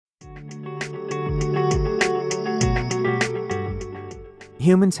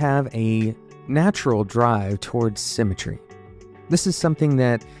Humans have a natural drive towards symmetry. This is something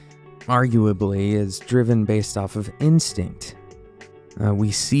that arguably is driven based off of instinct. We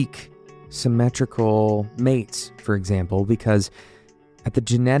seek symmetrical mates, for example, because at the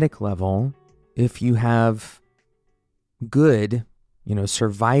genetic level, if you have good,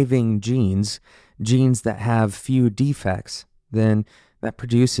 surviving genes that have few defects, then that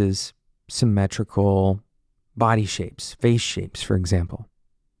produces symmetrical body shapes, face shapes, for example.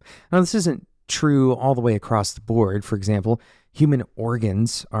 Now, this isn't true all the way across the board. For example, human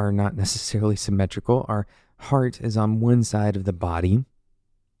organs are not necessarily symmetrical. Our heart is on one side of the body.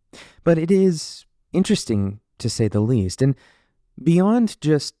 But it is interesting, to say the least. And beyond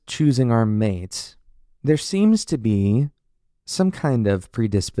just choosing our mates, there seems to be some kind of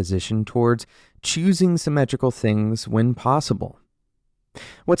predisposition towards choosing symmetrical things when possible.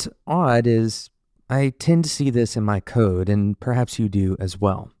 What's odd is I tend to see this in my code, and perhaps you do as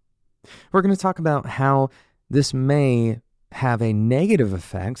well. We're going to talk about how this may have a negative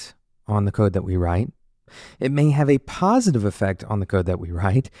effect on the code that we write. It may have a positive effect on the code that we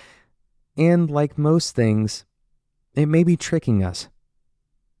write. And like most things, it may be tricking us.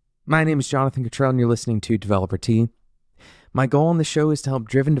 My name is Jonathan Cottrell, and you're listening to Developer Tea. My goal on the show is to help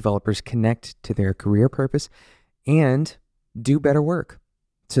driven developers connect to their career purpose and do better work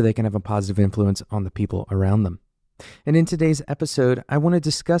so they can have a positive influence on the people around them. And in today's episode, I want to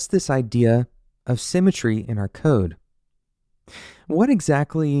discuss this idea of symmetry in our code. What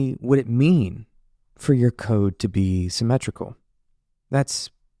exactly would it mean for your code to be symmetrical?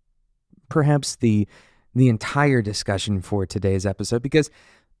 That's perhaps the entire discussion for today's episode, because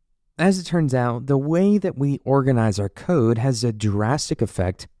as it turns out, the way that we organize our code has a drastic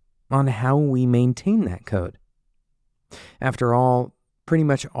effect on how we maintain that code. After all, pretty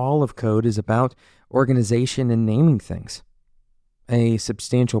much all of code is about organization and naming things. A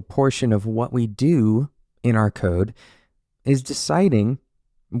substantial portion of what we do in our code is deciding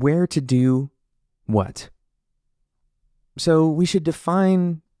where to do what. So we should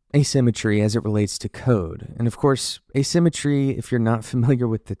define asymmetry as it relates to code. And of course, asymmetry, if you're not familiar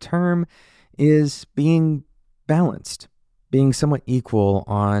with the term, is being balanced, being somewhat equal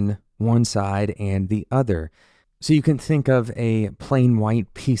on one side and the other. So you can think of a plain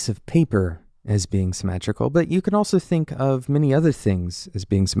white piece of paper as being symmetrical, but you can also think of many other things as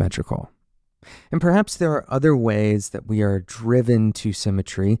being symmetrical. And perhaps there are other ways that we are driven to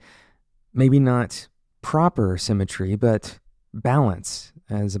symmetry, maybe not proper symmetry, but balance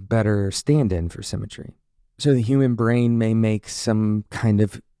as a better stand-in for symmetry. So the human brain may make some kind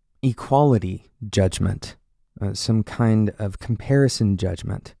of equality judgment, some kind of comparison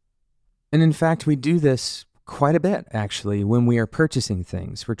judgment. And in fact, we do this quite a bit, actually, when we are purchasing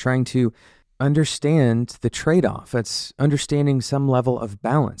things. We're trying to understand the trade-off. It's understanding some level of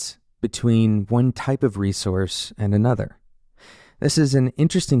balance between one type of resource and another. This is an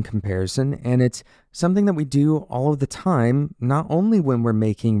interesting comparison, and it's something that we do all of the time, not only when we're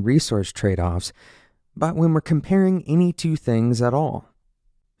making resource trade-offs, but when we're comparing any two things at all.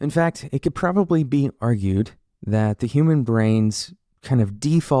 In fact, it could probably be argued that the human brain's kind of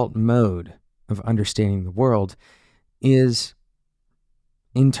default mode of understanding the world is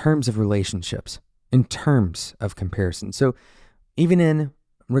in terms of relationships, in terms of comparison. So even in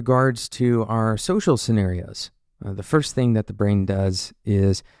regards to our social scenarios, the first thing that the brain does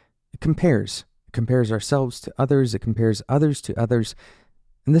is it compares. It compares ourselves to others. It compares others to others.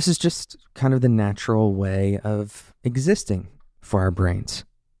 And this is just kind of the natural way of existing for our brains.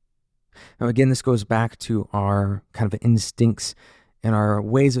 Now, again, this goes back to our kind of instincts and our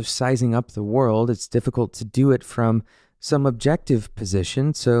ways of sizing up the world. It's difficult to do it from some objective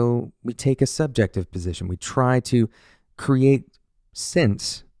position, so we take a subjective position. We try to create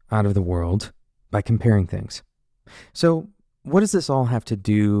sense out of the world by comparing things. So what does this all have to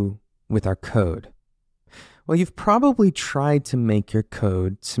do with our code? Well, you've probably tried to make your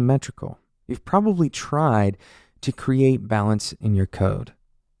code symmetrical. You've probably tried to create balance in your code.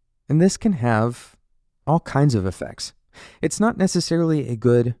 And this can have all kinds of effects. It's not necessarily a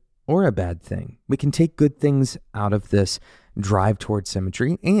good or a bad thing. We can take good things out of this drive towards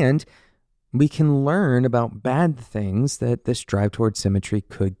symmetry, and we can learn about bad things that this drive towards symmetry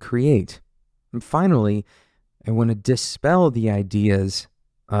could create. And finally, I want to dispel the ideas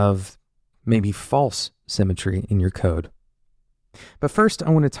of maybe false symmetry in your code. But first, I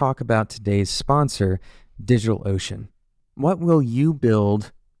want to talk about today's sponsor, DigitalOcean. What will you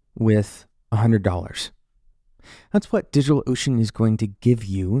build with $100? That's what DigitalOcean is going to give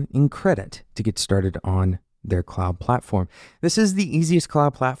you in credit to get started on their cloud platform. This is the easiest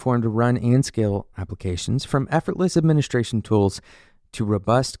cloud platform to run and scale applications, from effortless administration tools to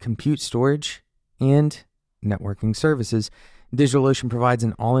robust compute storage and networking services, DigitalOcean provides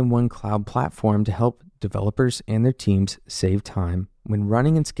an all-in-one cloud platform to help developers and their teams save time when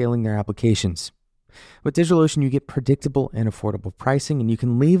running and scaling their applications. With DigitalOcean, you get predictable and affordable pricing, and you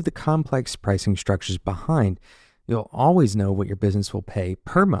can leave the complex pricing structures behind. You'll always know what your business will pay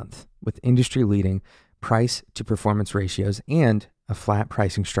per month with industry-leading price-to-performance ratios and a flat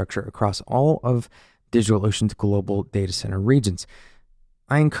pricing structure across all of DigitalOcean's global data center regions.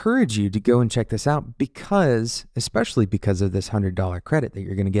 I encourage you to go and check this out especially because of this $100 credit that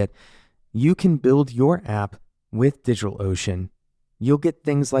you're going to get, you can build your app with DigitalOcean. You'll get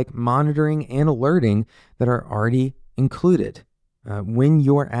things like monitoring and alerting that are already included. When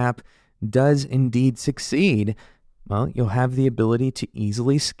your app does indeed succeed, well, you'll have the ability to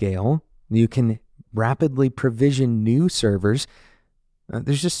easily scale. You can rapidly provision new servers.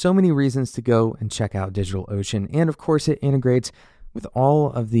 There's just so many reasons to go and check out DigitalOcean. And of course, it integrates with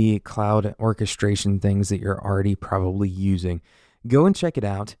all of the cloud orchestration things that you're already probably using. Go and check it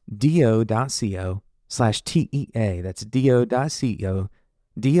out, do.co/TEA. That's do.co/TEA.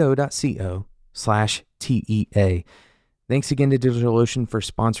 Thanks again to DigitalOcean for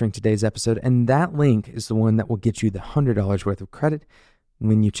sponsoring today's episode. And that link is the one that will get you the $100 worth of credit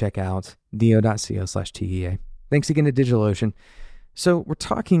when you check out do.co/TEA. Thanks again to DigitalOcean. So we're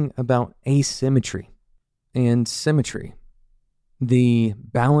talking about asymmetry and symmetry, the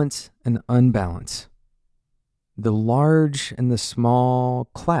balance and unbalance, the large and the small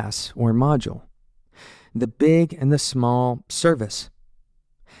class or module, the big and the small service.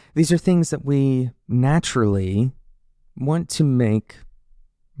 These are things that we naturally want to make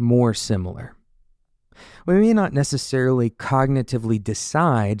more similar. We may not necessarily cognitively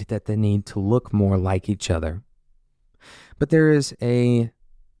decide that they need to look more like each other, but there is a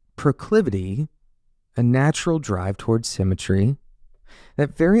proclivity, a natural drive towards symmetry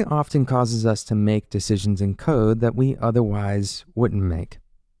that very often causes us to make decisions in code that we otherwise wouldn't make.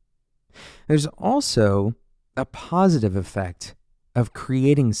 There's also a positive effect of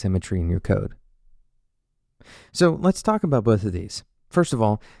creating symmetry in your code. So let's talk about both of these. First of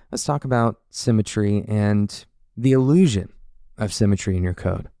all, let's talk about symmetry and the illusion of symmetry in your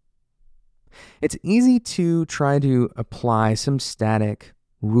code. It's easy to try to apply some static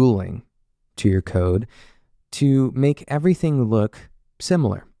ruling to your code to make everything look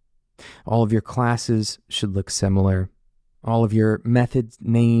similar. All of your classes should look similar. All of your method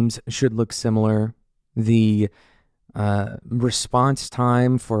names should look similar. The response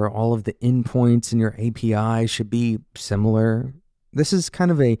time for all of the endpoints in your API should be similar. This is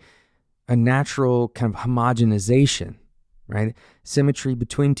kind of a natural kind of homogenization, right? Symmetry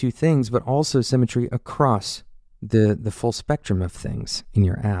between two things, but also symmetry across the full spectrum of things in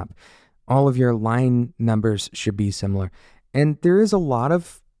your app. All of your line numbers should be similar. And there is a lot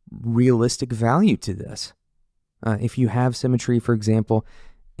of realistic value to this. If you have symmetry, for example,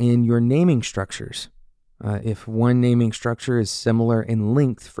 in your naming structures, if one naming structure is similar in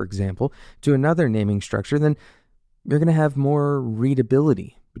length, for example, to another naming structure, then you're going to have more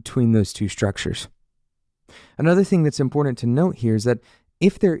readability between those two structures. Another thing that's important to note here is that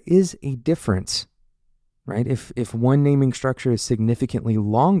if there is a difference, right, if one naming structure is significantly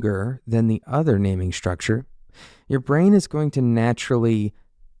longer than the other naming structure, your brain is going to naturally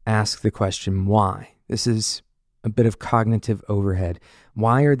ask the question, why? This is a bit of cognitive overhead.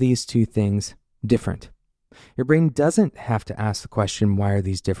 Why are these two things different? Your brain doesn't have to ask the question, why are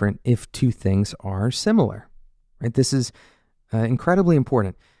these different, if two things are similar, right? This is incredibly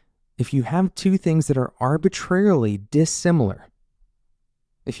important. If you have two things that are arbitrarily dissimilar,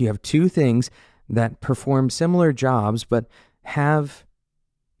 if you have two things that perform similar jobs but have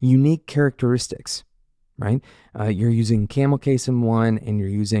unique characteristics, right? You're using camel case in one and you're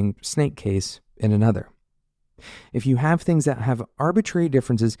using snake case in another. If you have things that have arbitrary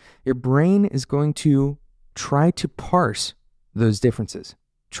differences, your brain is going to try to parse those differences,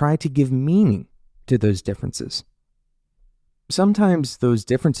 try to give meaning to those differences. Sometimes those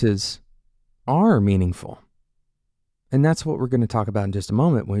differences are meaningful. And that's what we're going to talk about in just a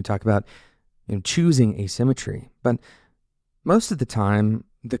moment when we talk about choosing asymmetry. But most of the time,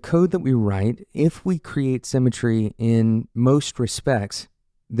 the code that we write, if we create symmetry in most respects,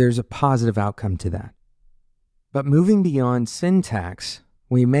 there's a positive outcome to that. But moving beyond syntax,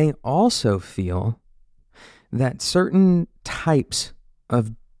 we may also feel that certain types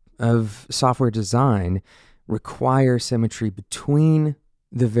of software design require symmetry between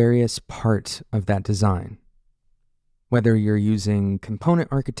the various parts of that design. Whether you're using component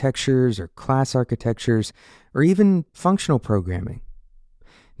architectures or class architectures or even functional programming,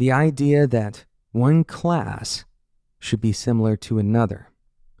 the idea that one class should be similar to another.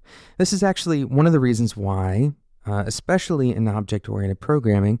 This is actually one of the reasons why, especially in object-oriented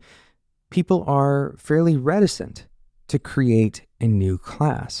programming, people are fairly reticent to create a new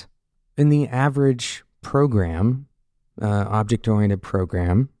class. In the average program, object-oriented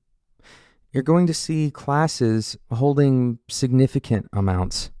program, you're going to see classes holding significant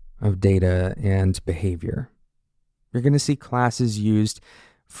amounts of data and behavior. You're going to see classes used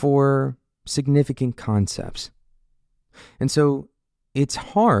for significant concepts. And so it's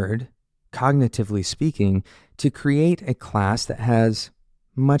hard, cognitively speaking, to create a class that has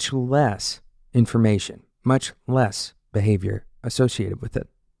much less information, much less behavior associated with it.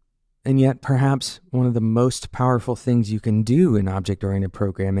 And yet, perhaps one of the most powerful things you can do in object-oriented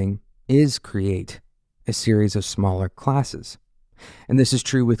programming is create a series of smaller classes. And this is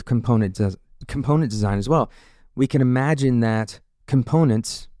true with component design as well. We can imagine that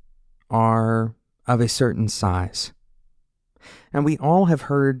components are of a certain size. And we all have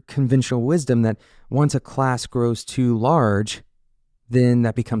heard conventional wisdom that once a class grows too large, then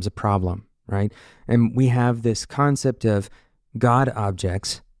that becomes a problem, right? And we have this concept of God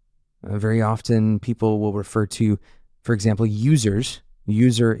objects. Very often people will refer to, for example, users.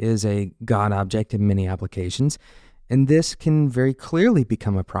 User is a God object in many applications. And this can very clearly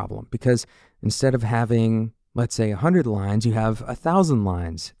become a problem because instead of having, let's say, 100 lines, you have 1,000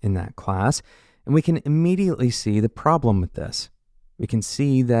 lines in that class. And we can immediately see the problem with this. We can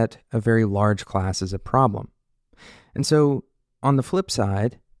see that a very large class is a problem. And so on the flip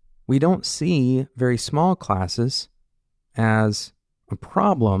side, we don't see very small classes as a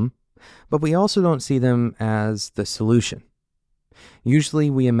problem, but we also don't see them as the solution. Usually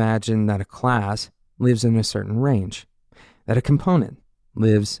we imagine that a class lives in a certain range, that a component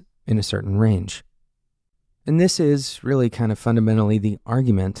lives in a certain range. And this is really kind of fundamentally the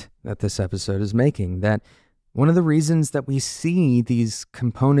argument that this episode is making, that one of the reasons that we see these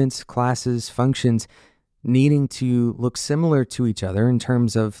components, classes, functions needing to look similar to each other in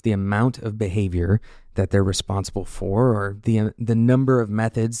terms of the amount of behavior that they're responsible for, or the number of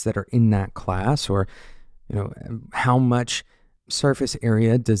methods that are in that class, or how much surface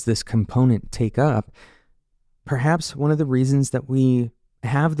area does this component take up. Perhaps one of the reasons that we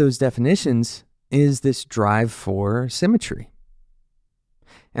have those definitions is this drive for symmetry.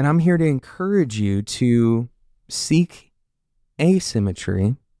 And I'm here to encourage you to seek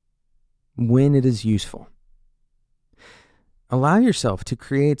asymmetry when it is useful. Allow yourself to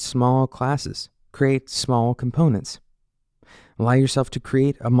create small classes, create small components. Allow yourself to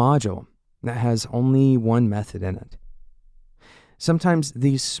create a module that has only one method in it. Sometimes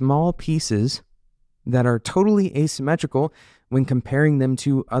these small pieces that are totally asymmetrical, when comparing them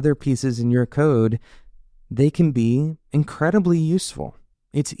to other pieces in your code, they can be incredibly useful.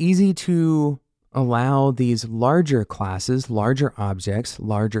 It's easy to allow these larger classes, larger objects,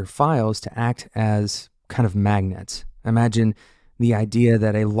 larger files to act as kind of magnets. Imagine the idea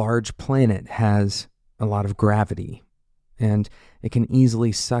that a large planet has a lot of gravity, and it can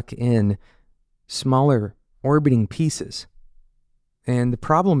easily suck in smaller orbiting pieces. And the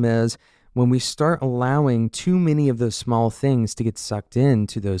problem is, when we start allowing too many of those small things to get sucked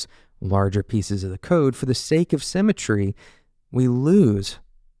into those larger pieces of the code, for the sake of symmetry, we lose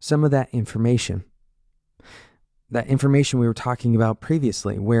some of that information. That information we were talking about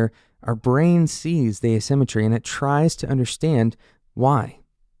previously, where our brain sees the asymmetry and it tries to understand why.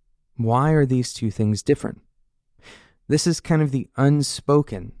 Why are these two things different? This is kind of the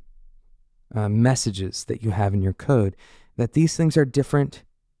unspoken messages that you have in your code, that these things are different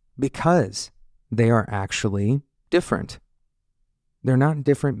because they are actually different. They're not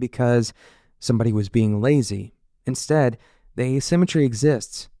different because somebody was being lazy. Instead, the asymmetry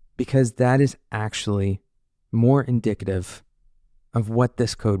exists because that is actually more indicative of what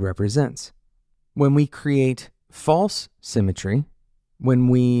this code represents. When we create false symmetry, when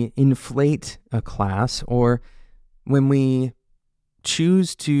we inflate a class, or when we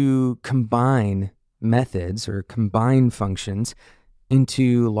choose to combine methods or combine functions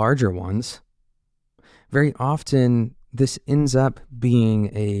into larger ones, very often this ends up being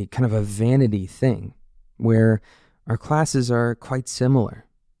a kind of a vanity thing where our classes are quite similar.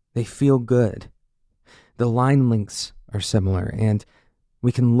 They feel good. The line lengths are similar, and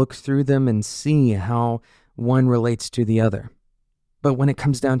we can look through them and see how one relates to the other. But when it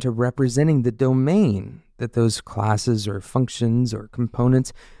comes down to representing the domain that those classes or functions or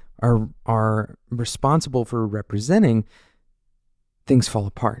components are responsible for representing, things fall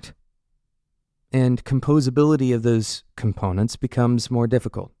apart. And composability of those components becomes more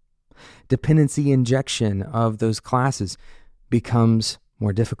difficult. Dependency injection of those classes becomes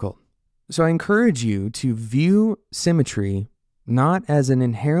more difficult. So I encourage you to view symmetry not as an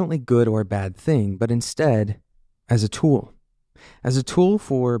inherently good or bad thing, but instead as a tool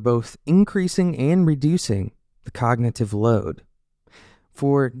for both increasing and reducing the cognitive load,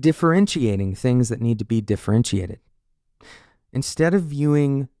 for differentiating things that need to be differentiated. Instead of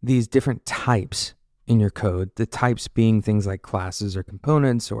viewing these different types in your code, the types being things like classes or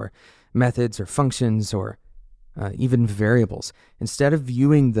components or methods or functions or even variables, instead of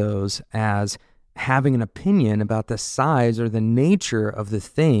viewing those as having an opinion about the size or the nature of the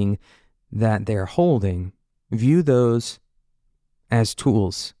thing that they're holding, view those as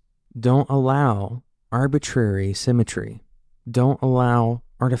tools. Don't allow arbitrary symmetry. Don't allow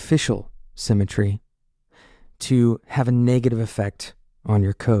artificial symmetry to have a negative effect on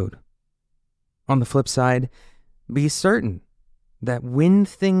your code. On the flip side, be certain that when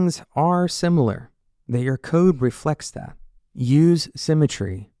things are similar, that your code reflects that. Use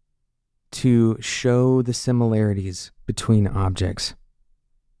symmetry to show the similarities between objects.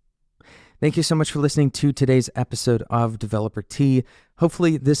 Thank you so much for listening to today's episode of Developer Tea.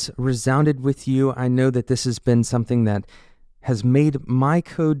 Hopefully this resounded with you. I know that this has been something that has made my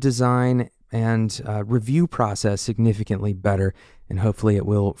code design and review process significantly better, and hopefully it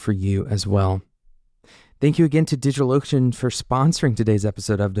will for you as well. Thank you again to DigitalOcean for sponsoring today's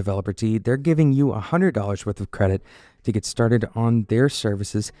episode of Developer Tea. They're giving you $100 worth of credit to get started on their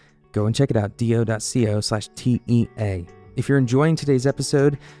services. Go and check it out, do.co/TEA. If you're enjoying today's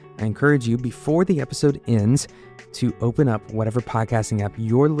episode, I encourage you, before the episode ends, to open up whatever podcasting app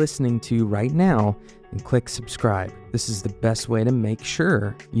you're listening to right now and click subscribe. This is the best way to make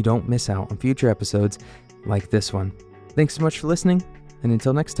sure you don't miss out on future episodes like this one. Thanks so much for listening, and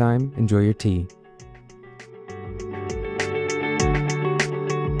until next time, enjoy your tea.